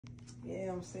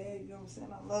Yeah, I'm saying, you know what I'm saying?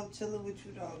 I love chilling with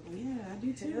you, dog. Yeah, I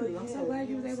do too. Hell I'm yeah, so glad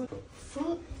you was able to.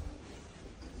 Fuck.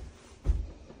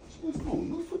 What's going on?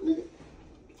 No foot, nigga.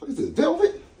 Fuck is this,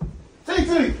 velvet? Take.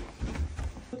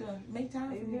 Make time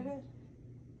for hear me. that?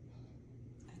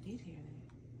 I did hear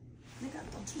that. Nigga, I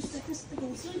thought you said this nigga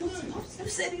was, you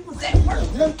said he was at work.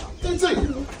 Yeah, take.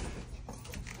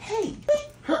 Hey,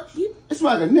 Her, it's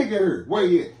like a nigga here. Where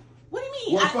you at? what do you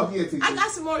mean? What the fuck you at, TT? I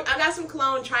got some more. I got some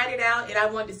cologne. Tried it out, and I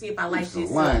wanted to see if I liked this.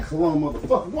 Lying cologne,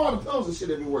 motherfucker. Why the pills and shit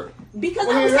everywhere? Because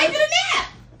Well, I was yeah, taking a nap.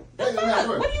 The Taking a nap fuck?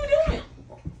 where? What are you doing?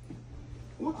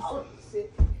 What the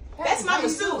fuck? That's my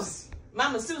masseuse.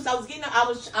 My masseuse. I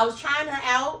was trying her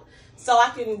out so I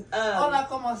can. Hola,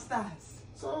 ¿cómo estás?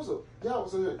 So, y'all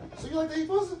was in there. So you like to eat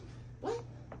pussy? What?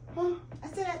 Huh? I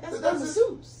said that's That's my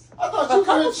masseuse. I thought you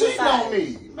couldn't cheat on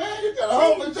me. Man, you got a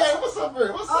whole vagina. What's up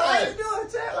here? What's Oh, how you that? doing,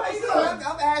 Chad? How you What's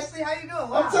doing? I'm Ashley. How you doing?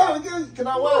 Wow. I'm telling you, can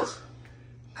I watch?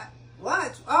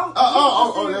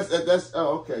 Watch. That's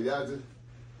okay. Y'all just.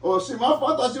 Oh shit, my fault.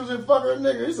 I thought you was in fucking a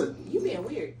nigga. It's a. You being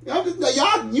weird. I'm just,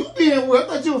 y'all, you being weird. I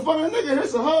thought you was fucking a nigga.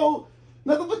 It's a whole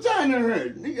another vagina in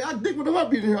here. Nigga, I dick with the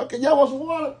heartbeat in here. Okay, y'all want some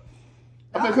water?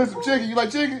 I'm gonna cook some chicken. You like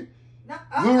chicken?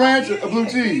 Blue ranch or blue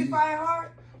cheese? Fried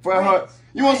heart. Fried heart.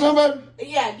 You want some,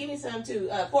 baby? Yeah, give me some too.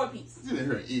 4 piece. You in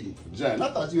here eating vagina.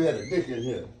 I thought you had a dick in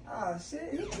here. Oh shit,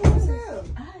 he cool as hell.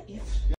 Yeah.